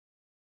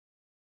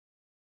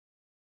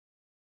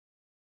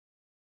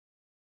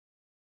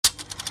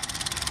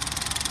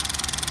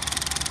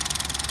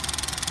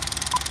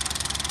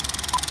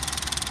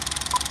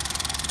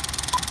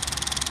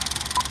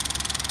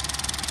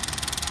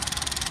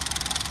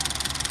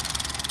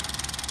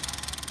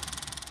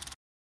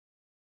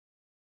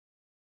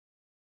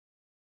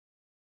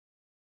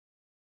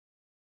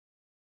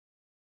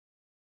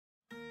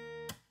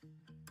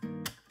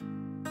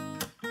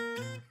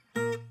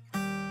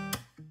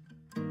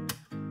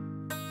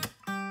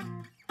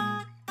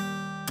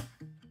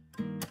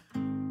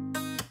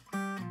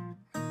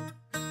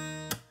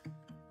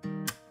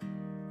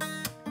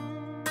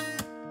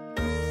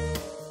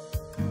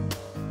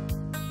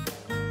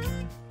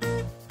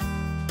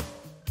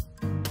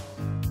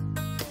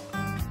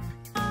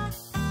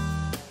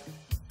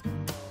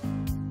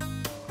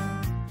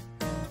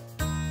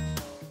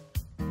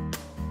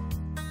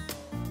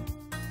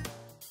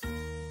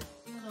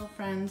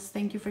friends,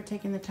 thank you for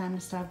taking the time to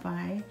stop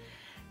by.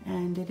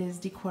 And it is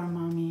Decor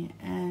Mommy,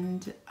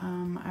 and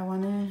I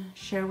want to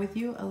share with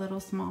you a little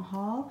small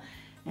haul,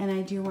 and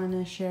I do want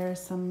to share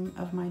some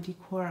of my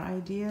decor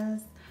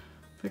ideas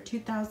for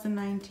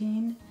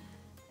 2019.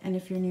 And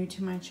if you're new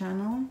to my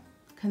channel,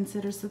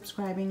 consider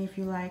subscribing if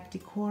you like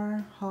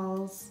decor,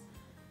 hauls,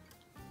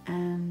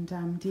 and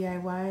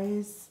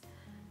DIYs.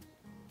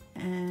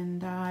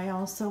 And I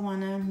also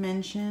want to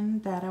mention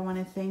that I want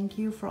to thank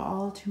you for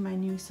all to my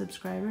new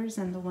subscribers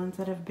and the ones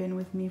that have been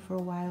with me for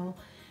a while.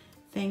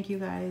 Thank you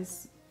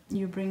guys.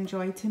 You bring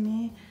joy to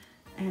me,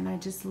 and I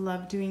just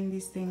love doing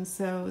these things.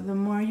 So the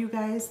more you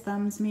guys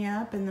thumbs me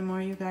up and the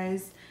more you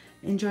guys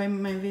enjoy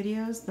my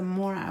videos, the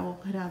more I will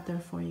put out there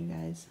for you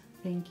guys.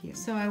 Thank you.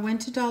 So I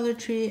went to Dollar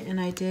Tree and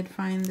I did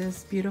find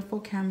this beautiful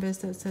canvas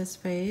that says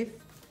Faith.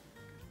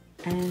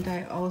 And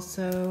I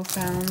also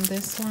found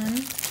this one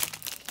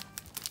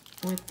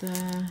with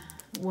the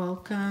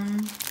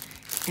welcome.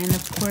 And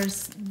of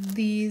course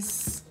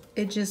these,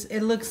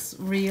 it looks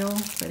real,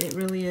 but it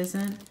really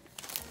isn't.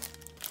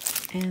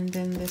 And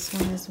then this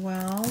one as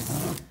well.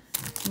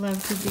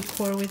 Love to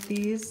decor with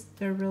these.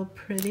 They're real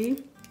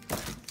pretty.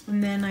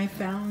 And then I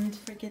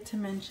forget to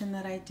mention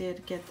that I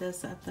did get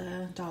this at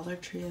the Dollar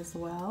Tree as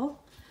well,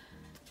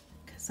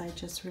 because I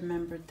just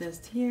remembered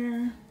this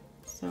here.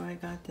 So I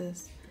got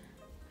this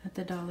at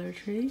the Dollar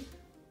Tree.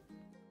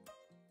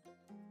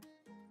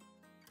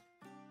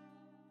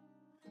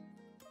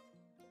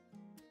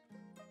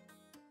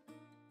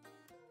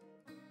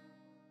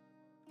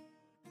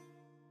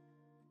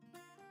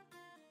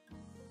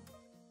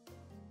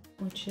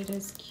 Which it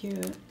is cute.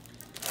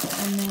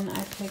 And then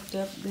I picked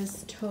up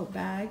this tote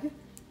bag.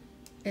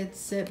 It's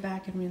sit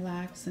back and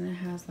relax, and it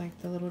has like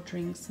the little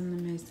drinks in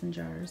the mason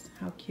jars.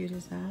 How cute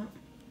is that?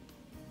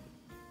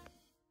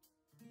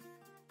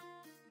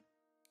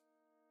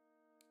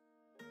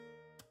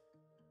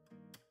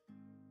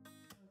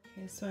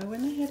 Okay, so I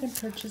went ahead and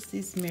purchased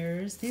these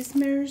mirrors. These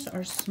mirrors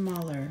are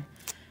smaller.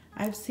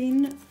 I've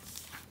seen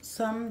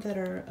some that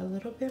are a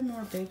little bit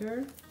more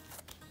bigger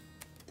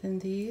than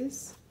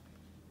these,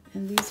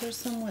 and these are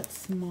somewhat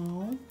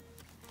small.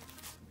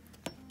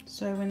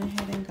 So I went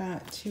ahead and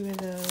got 2 of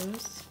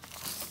those.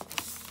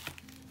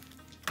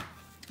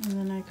 And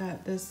then I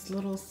got this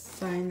little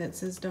sign that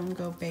says "Don't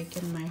go bake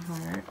in my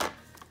heart."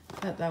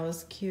 Thought that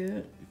was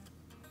cute.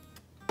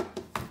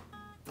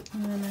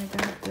 And then I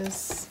got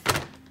this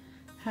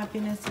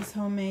 "Happiness is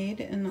Homemade,"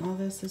 and all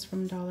this is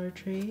from Dollar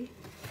Tree.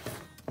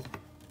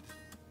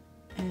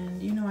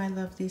 And you know I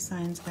love these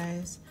signs,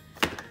 guys.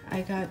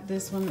 I got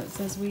this one that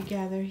says "We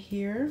Gather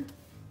Here."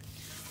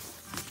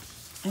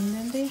 And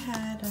then they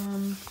had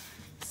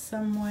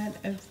somewhat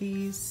of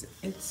these.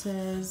 It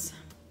says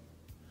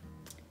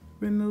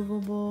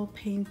removable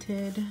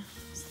painted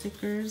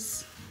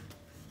stickers,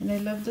 and I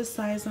love the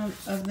size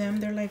of them.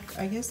 They're like,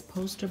 I guess,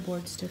 poster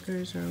board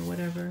stickers or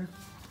whatever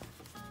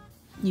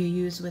you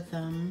use with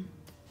them.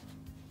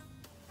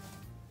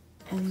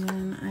 And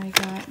then I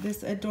got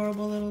this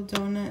adorable little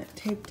donut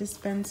tape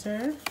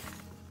dispenser.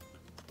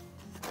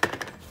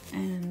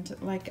 And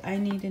like, I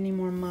need any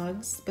more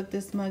mugs, but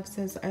this mug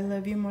says "I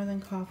love you more than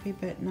coffee,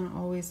 but not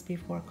always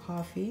before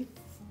coffee."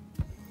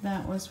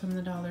 That was from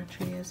the Dollar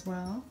Tree as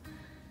well.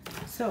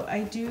 So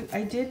I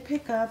did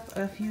pick up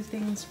a few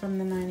things from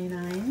the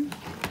 99.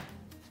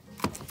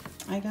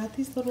 I got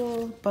these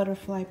little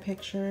butterfly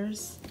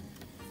pictures,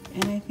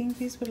 and I think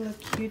these would look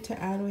cute to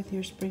add with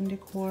your spring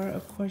decor.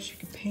 Of course, you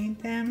could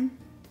paint them.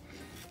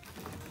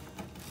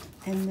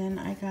 And then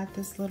I got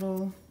this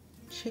little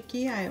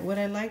chickie. What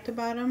I liked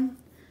about them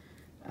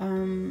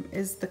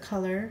is the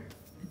color.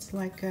 It's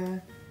like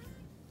a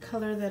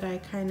color that I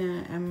kind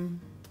of am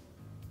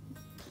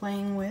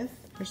playing with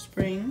for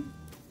spring.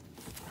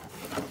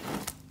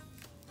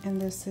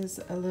 And this is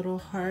a little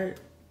heart,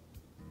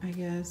 I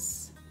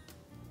guess,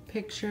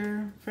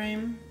 picture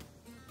frame.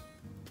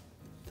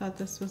 Thought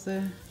this was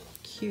a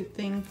cute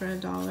thing for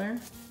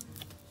 $1.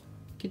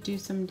 Could do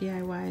some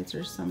DIYs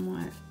or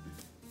somewhat.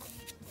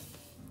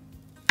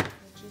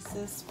 Purchased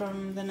this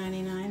from the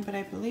 99, but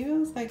I believe it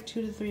was like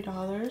 $2 to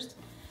 $3.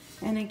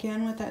 And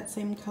again, with that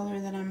same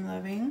color that I'm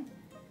loving.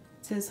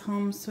 It says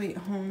 "Home Sweet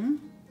Home,"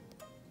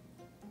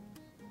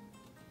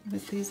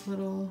 with these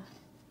little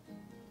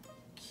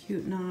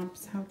cute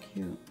knobs. How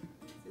cute.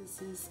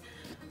 This is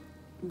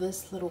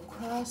this little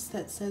cross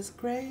that says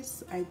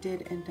 "Grace." I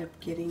did end up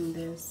getting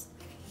this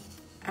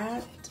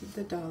at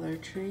the Dollar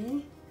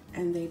Tree,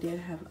 and they did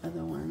have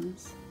other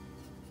ones.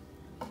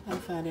 I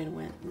thought it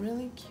went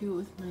really cute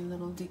with my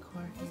little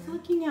decor here. I was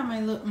looking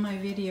at my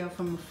video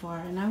from afar,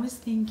 and I was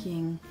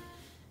thinking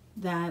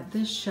that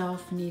this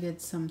shelf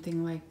needed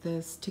something like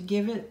this to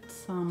give it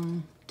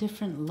some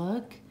different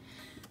look.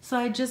 So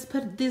I just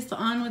put this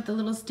on with the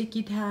little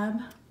sticky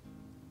tab,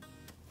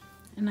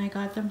 and I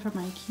got them from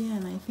IKEA,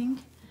 and I think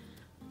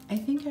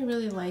I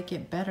really like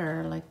it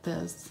better like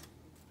this,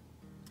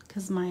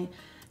 because I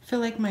feel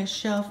like my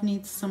shelf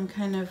needs some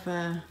kind of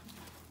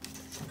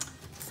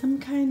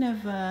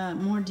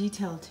more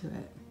detail to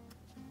it.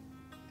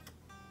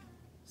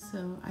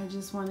 So I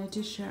just wanted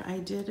to share, I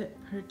did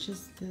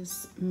purchase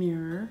this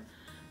mirror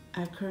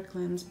at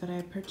Kirkland's, but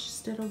I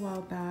purchased it a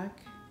while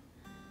back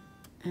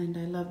and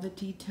I love the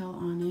detail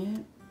on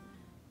it.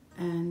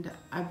 And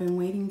I've been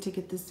waiting to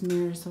get this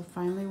mirror, so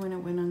finally when it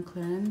went on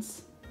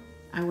clearance,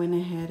 I went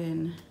ahead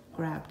and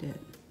grabbed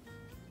it.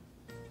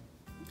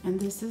 And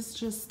this is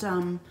just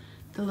the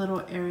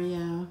little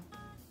area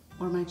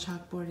where my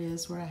chalkboard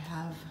is, where I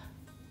have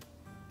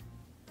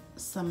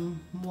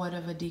somewhat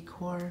of a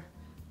decor.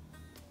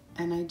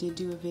 And I did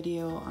do a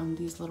video on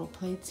these little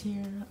plates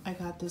here. I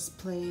got this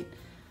plate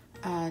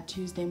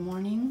Tuesday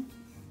morning,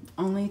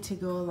 only to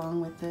go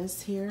along with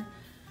this here.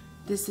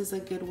 This is a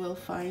Goodwill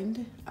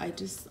find. I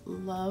just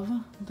love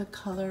the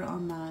color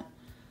on that.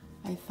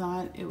 I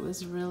thought it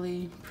was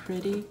really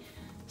pretty.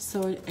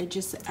 So I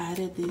just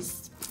added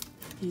these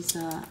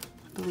I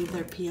believe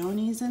they're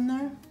peonies in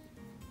there.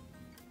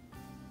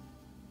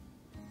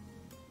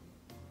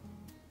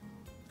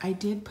 I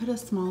did put a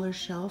smaller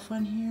shelf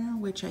on here,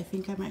 which I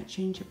think I might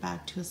change it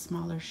back to a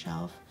smaller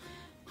shelf.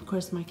 Of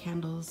course, my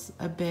candle's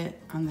a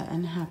bit on the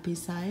unhappy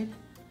side.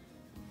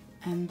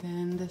 And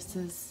then this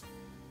is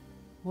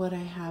what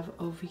I have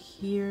over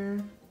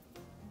here.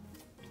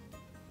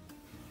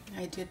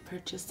 I did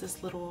purchase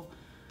this little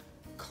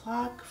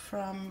clock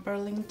from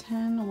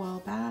Burlington a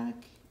while back.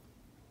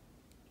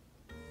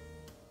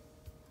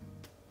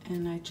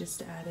 And I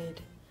just added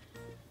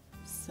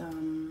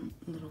some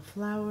little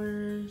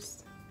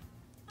flowers.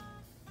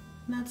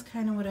 And that's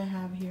kind of what I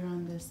have here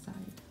on this side.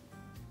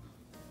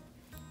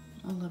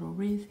 A little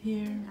wreath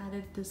here.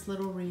 Added this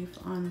little wreath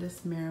on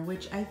this mirror,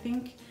 which I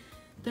think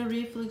the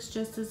wreath looks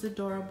just as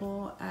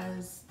adorable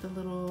as the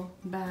little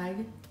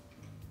bag.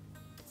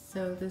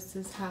 So this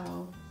is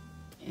how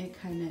it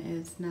kind of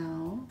is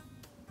now.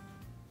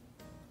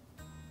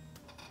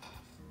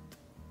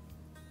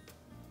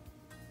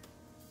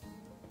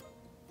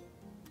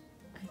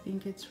 I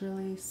think it's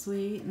really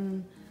sweet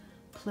and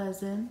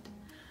pleasant.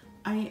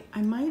 I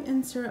might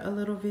insert a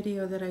little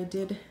video that I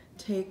did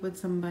take with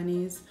some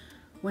bunnies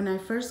when I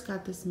first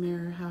got this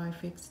mirror, how I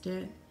fixed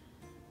it.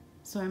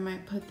 So I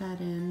might put that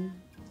in,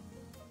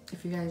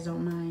 if you guys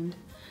don't mind,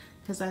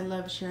 because I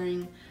love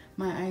sharing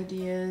my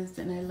ideas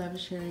and I love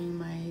sharing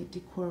my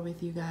decor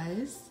with you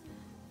guys.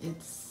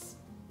 It's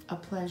a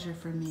pleasure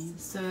for me.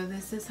 So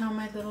this is how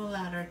my little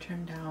ladder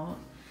turned out,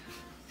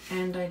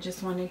 and I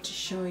just wanted to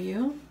show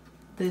you.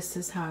 This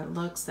is how it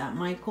looks at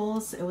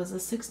Michael's. It was a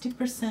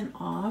 60%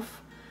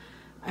 off.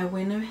 I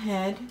went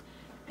ahead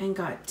and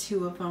got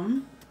 2 of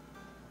them.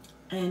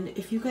 And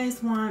if you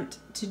guys want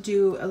to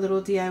do a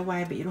little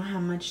DIY, but you don't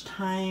have much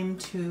time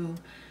to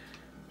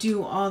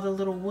do all the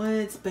little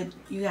woods, but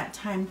you got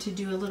time to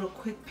do a little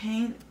quick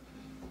paint,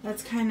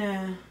 that's kind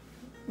of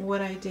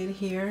what I did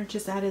here.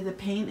 Just added the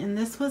paint, and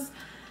this was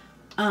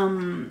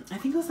I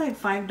think it was like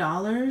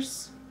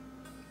 $5,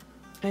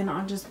 and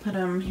I'll just put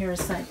them here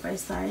side by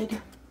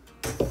side.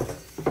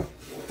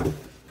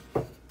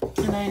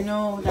 And I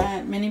know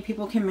that many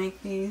people can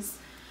make these,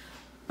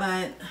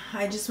 but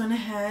I just went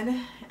ahead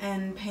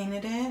and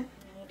painted it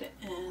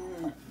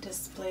and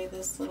display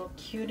this little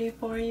cutie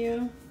for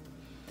you.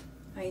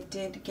 I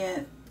did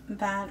get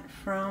that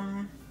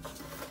from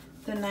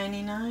the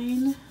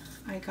 99.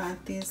 I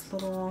got these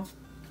little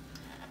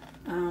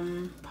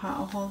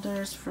pot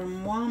holders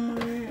from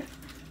Walmart.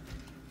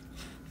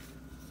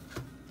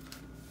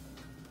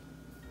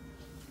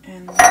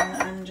 And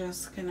then I'm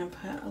just gonna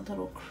put a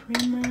little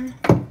creamer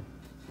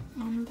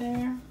on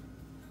there.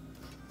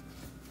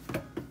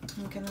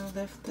 I'm gonna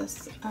lift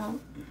this up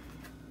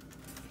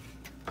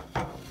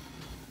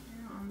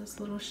on this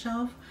little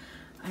shelf.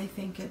 I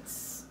think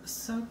it's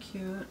so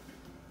cute.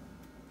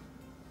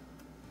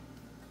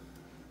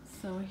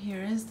 So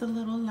here is the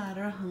little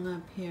ladder hung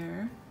up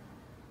here,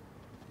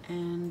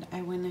 and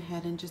I went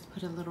ahead and just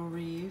put a little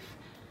wreath,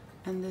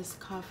 and this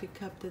coffee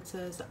cup that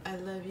says I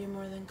love you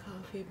more than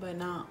coffee but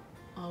not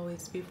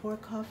always before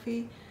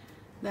coffee.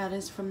 That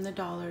is from the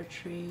Dollar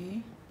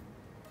Tree.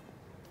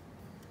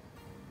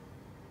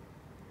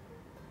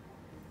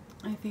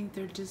 I think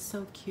they're just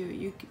so cute.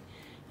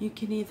 You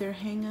can either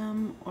hang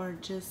them or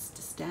just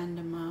stand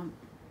them up.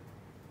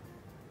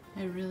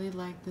 I really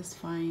like this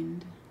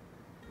find.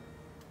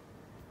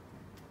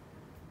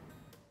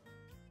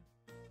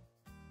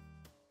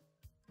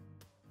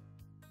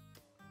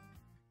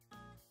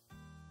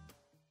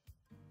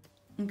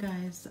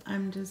 Guys,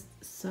 I'm just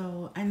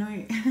so, I know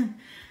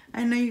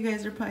you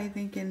guys are probably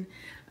thinking,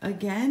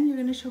 again, you're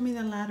gonna show me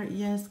the ladder?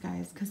 Yes,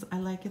 guys, because I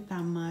like it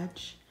that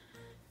much.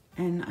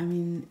 And I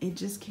mean, it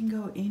just can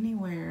go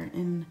anywhere,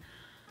 and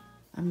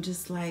I'm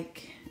just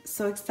like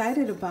so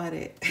excited about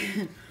it.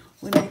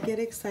 When I get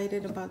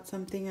excited about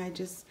something, I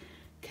just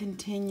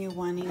continue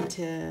wanting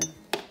to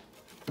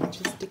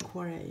just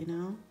decor it, you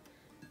know?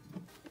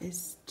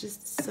 It's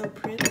just so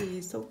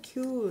pretty, so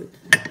cute.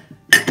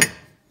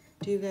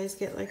 Do you guys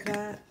get like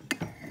that?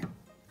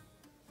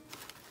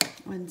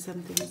 When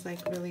something is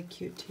like really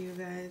cute to you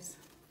guys?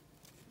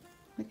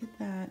 Look at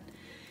that.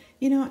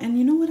 You know, and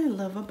you know what I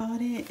love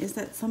about it is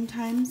that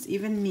sometimes,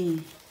 even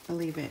me,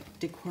 believe it,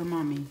 Decor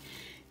Mommy,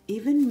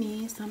 even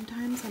me,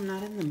 sometimes I'm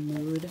not in the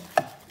mood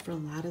for a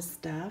lot of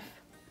stuff,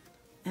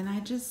 and I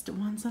just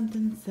want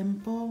something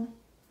simple.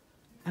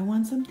 I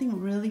want something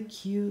really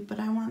cute, but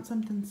I want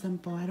something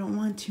simple. I don't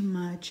want too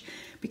much,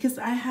 because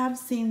I have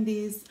seen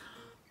these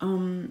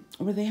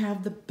where they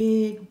have the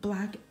big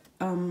black,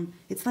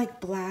 it's like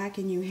black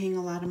and you hang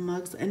a lot of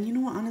mugs. And you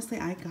know what, honestly,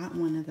 I got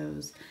one of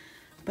those.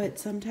 But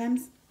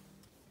sometimes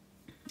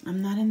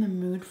I'm not in the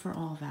mood for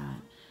all that.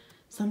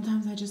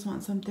 Sometimes I just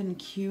want something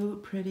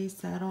cute, pretty,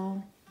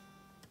 subtle.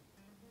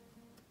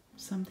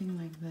 Something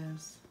like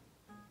this.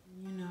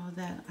 You know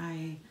that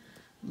I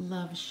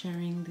love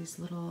sharing these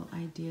little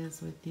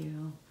ideas with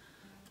you.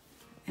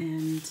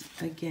 And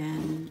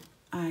again,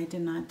 I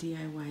did not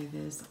DIY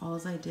this.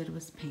 All I did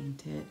was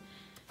paint it.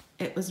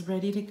 It was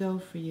ready to go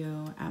for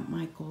you at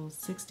Michael's,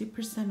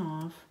 60%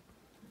 off.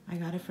 I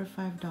got it for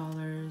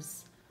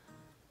 $5.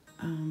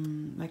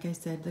 Like I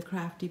said, the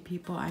crafty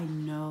people, I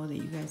know that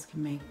you guys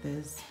can make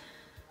this.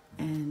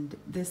 And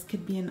this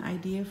could be an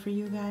idea for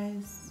you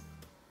guys.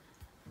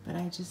 But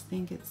I just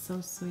think it's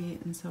so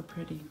sweet and so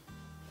pretty.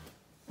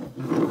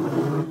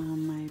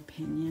 My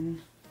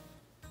opinion.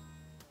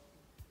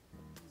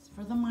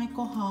 For the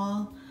Michael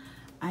haul,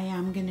 I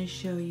am going to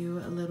show you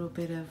a little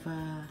bit of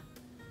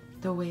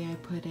the way I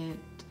put it.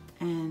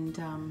 And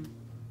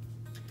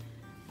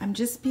I'm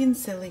just being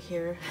silly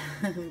here.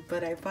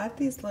 But I bought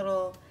these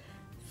little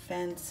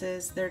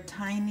fences. They're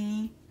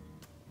tiny.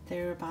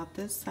 They're about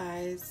this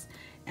size.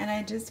 And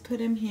I just put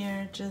them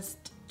here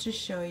just to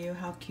show you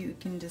how cute you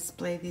can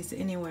display these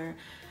anywhere.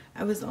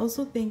 I was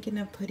also thinking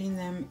of putting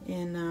them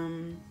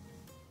in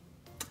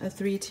a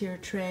 3-tier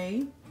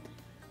tray,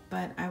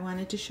 but I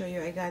wanted to show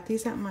you. I got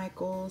these at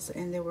Michael's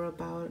and they were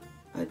about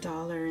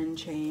 $1 and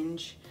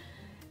change.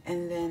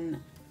 And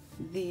then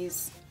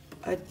these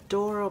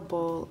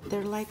adorable,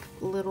 they're like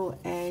little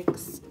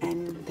eggs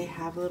and they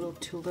have little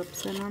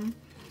tulips in them.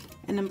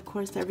 And of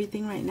course,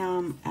 everything right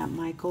now at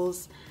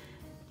Michael's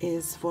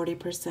is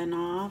 40%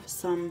 off,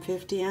 some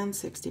 50 and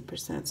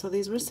 60%. So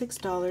these were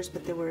 $6,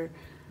 but they were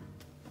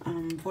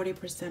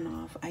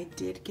 40% off. I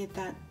did get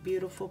that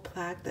beautiful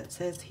plaque that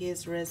says he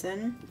is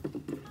risen,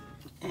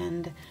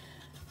 and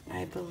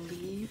I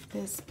believe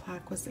this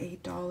plaque was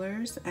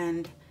 $8,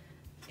 and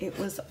it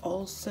was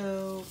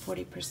also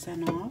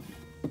 40% off.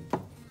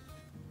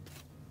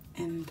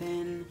 And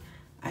then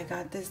I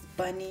got this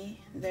bunny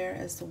there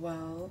as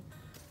well.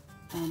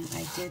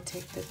 I did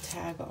take the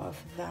tag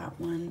off that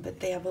one, but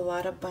they have a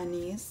lot of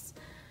bunnies.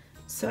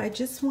 So I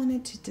just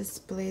wanted to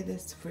display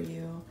this for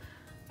you.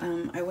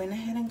 I went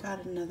ahead and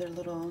got another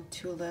little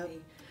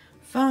tulip.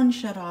 Phone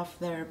shut off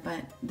there,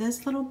 but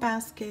this little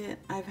basket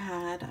I've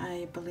had,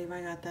 I believe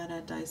I got that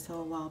at Daiso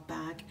a while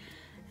back.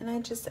 And I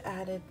just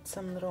added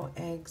some little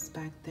eggs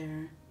back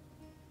there.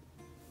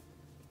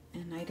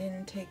 And I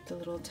didn't take the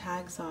little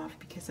tags off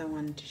because I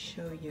wanted to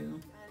show you.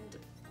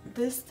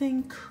 This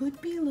thing could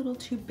be a little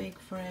too big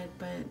for it,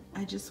 but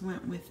I just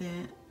went with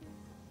it.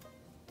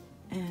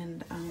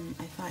 And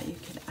I thought you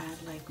could add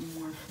like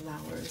more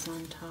flowers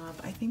on top.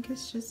 I think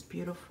it's just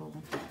beautiful.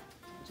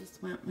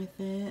 Just went with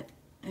it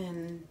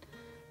and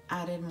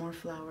added more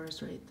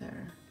flowers right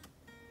there.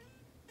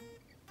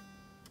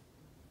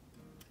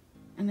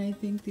 And I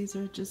think these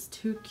are just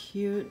too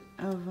cute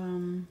of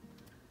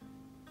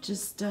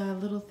just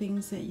little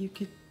things that you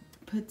could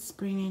put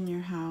spring in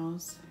your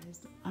house.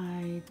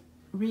 I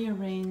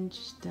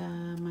rearranged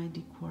my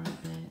decor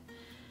a bit,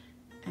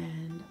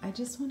 and I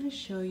just want to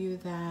show you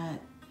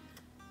that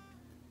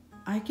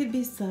I could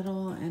be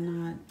subtle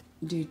and not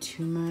do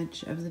too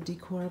much of the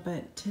decor,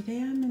 but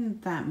today I'm in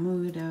that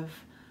mood of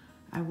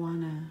I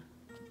want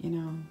to, you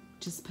know,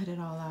 just put it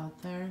all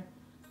out there.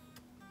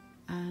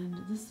 And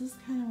this is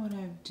kind of what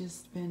I've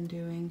just been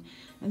doing.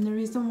 And the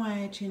reason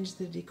why I changed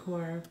the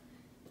decor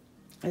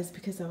is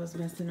because I was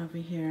messing over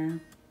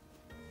here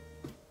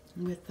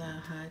with the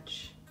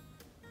hutch,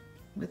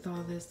 with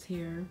all this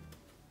here.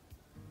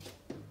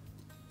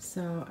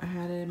 So I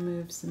had to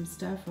move some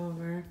stuff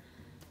over,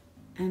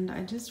 and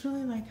I just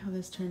really like how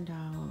this turned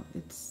out.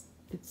 It's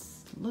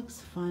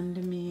looks fun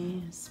to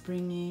me,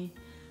 springy.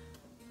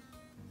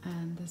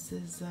 And this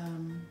is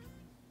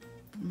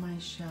my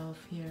shelf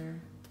here.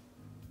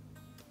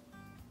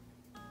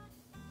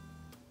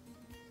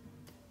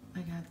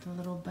 I got the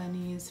little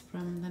bunnies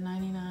from the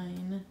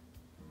 99.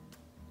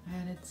 I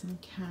added some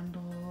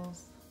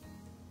candles.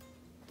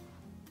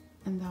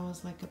 And that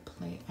was like a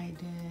plate I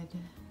did.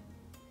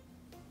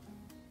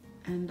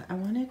 And I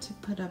wanted to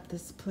put up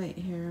this plate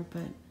here,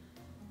 but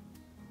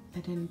I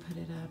didn't put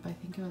it up. I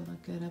think it would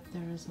look good up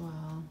there as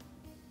well.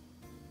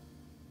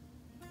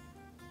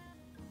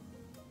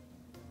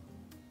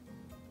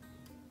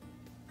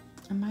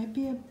 It might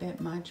be a bit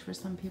much for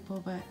some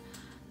people, but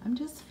I'm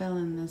just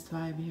feeling this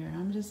vibe here.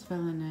 I'm just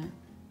feeling it.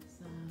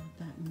 So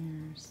that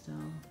mirror still.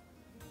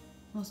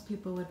 Most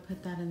people would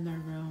put that in their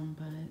room,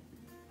 but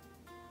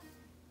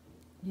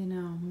you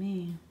know,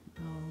 me,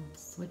 I'll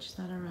switch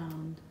that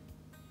around.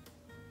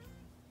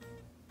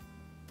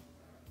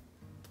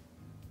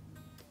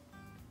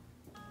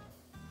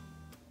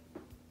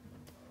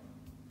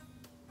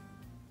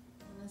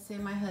 say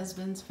my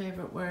husband's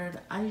favorite word.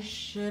 I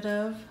should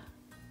have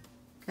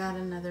got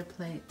another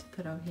plate to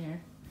put over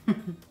here.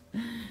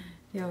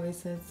 He always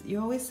says, you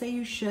always say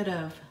you should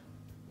have.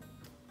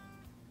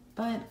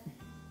 But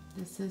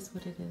this is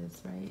what it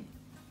is, right?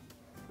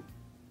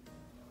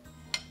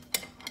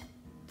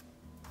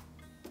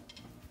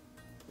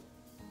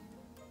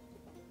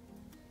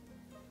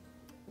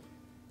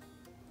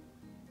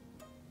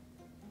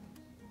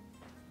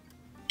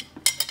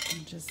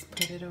 And just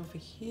put it over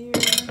here.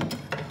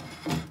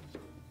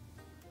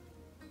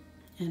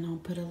 And I'll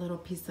put a little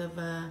piece of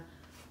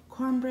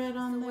cornbread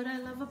on there. What I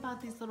love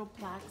about these little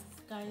plaques,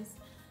 guys,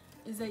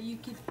 is that you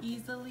could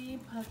easily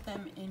put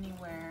them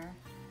anywhere.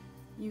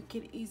 You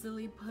could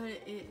easily put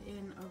it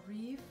in a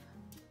wreath.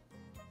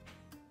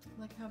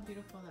 Look how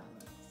beautiful that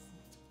looks.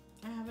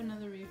 I have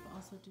another wreath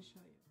also to show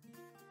you.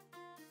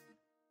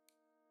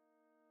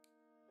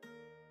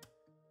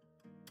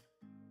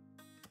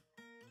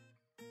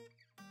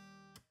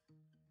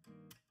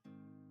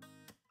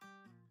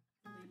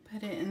 We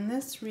put it in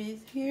this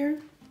wreath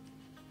here,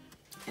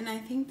 and I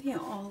think they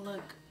all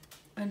look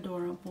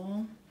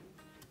adorable.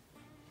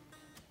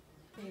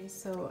 Okay,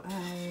 so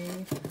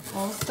I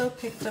also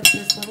picked up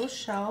this little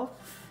shelf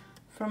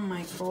from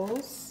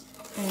Michael's,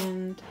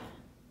 and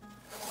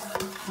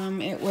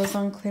it was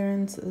on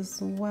clearance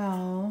as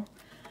well,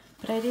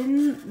 but I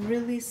didn't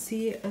really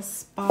see a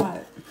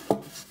spot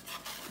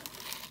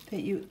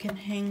that you can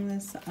hang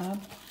this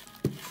up.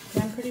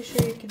 And I'm pretty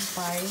sure you can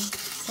buy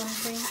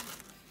something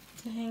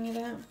to hang it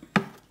up.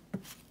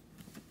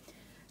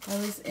 I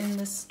was in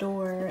the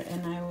store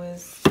and I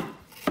was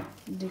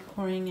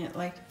decoring it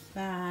like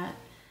that.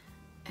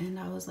 And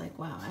I was like,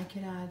 wow, I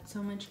could add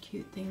so much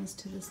cute things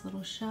to this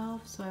little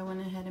shelf. So I went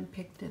ahead and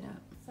picked it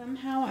up.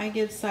 Somehow I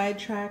get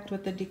sidetracked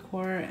with the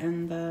decor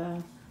and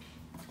the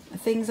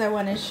things I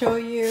want to show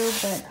you.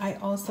 But I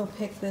also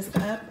picked this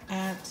up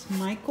at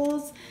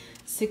Michael's,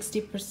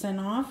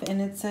 60% off. And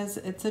it says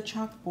it's a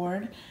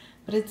chalkboard,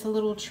 but it's a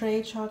little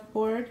tray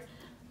chalkboard.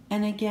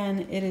 And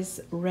again, it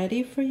is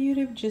ready for you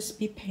to just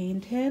be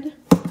painted.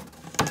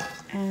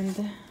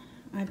 And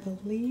I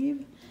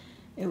believe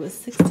it was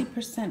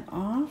 60%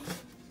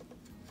 off.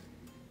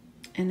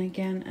 And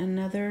again,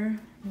 another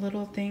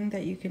little thing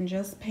that you can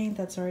just paint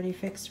that's already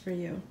fixed for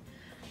you.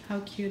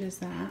 How cute is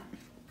that?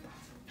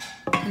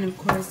 And of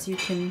course you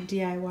can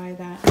DIY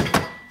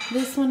that.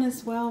 This one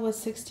as well was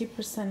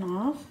 60%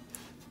 off.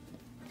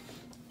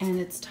 And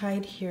it's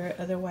tied here,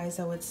 otherwise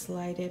I would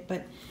slide it.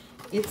 But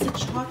it's a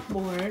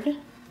chalkboard.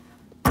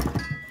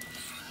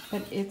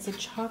 But it's a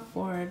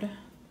chalkboard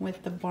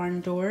with the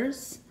barn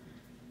doors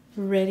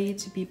ready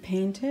to be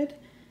painted.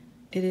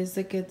 It is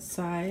a good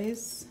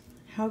size.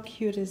 How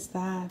cute is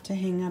that to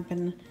hang up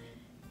in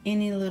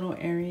any little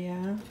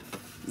area?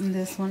 And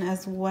this one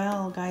as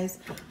well, guys,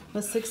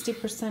 was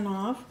 60%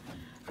 off.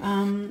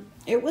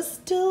 It was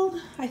still,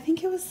 I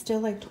think it was still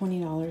like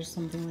 $20,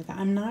 something like that.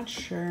 I'm not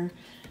sure,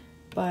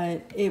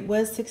 but it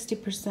was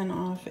 60%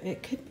 off.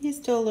 It could be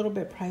still a little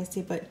bit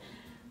pricey, but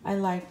I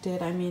liked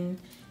it. I mean,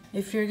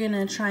 if you're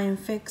gonna try and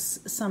fix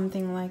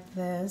something like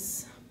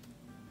this,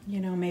 you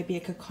know, maybe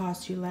it could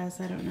cost you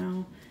less, I don't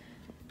know.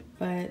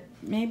 But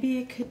maybe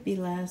it could be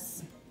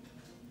less.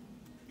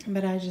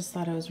 But I just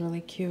thought it was really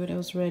cute. It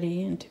was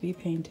ready and to be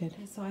painted.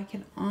 So I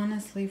can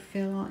honestly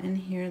feel and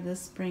hear the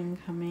spring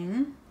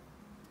coming.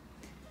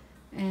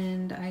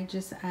 And I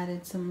just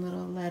added some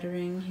little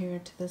lettering here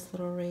to this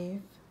little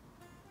wreath.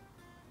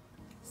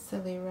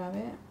 Silly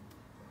rabbit.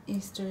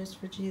 Easter is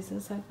for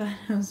Jesus. I thought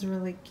it was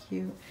really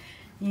cute.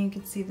 And you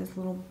can see this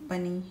little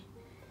bunny.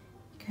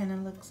 Kind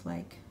of looks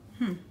like,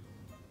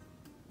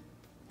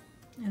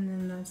 And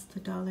then that's the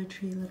Dollar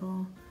Tree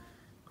little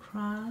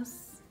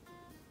cross.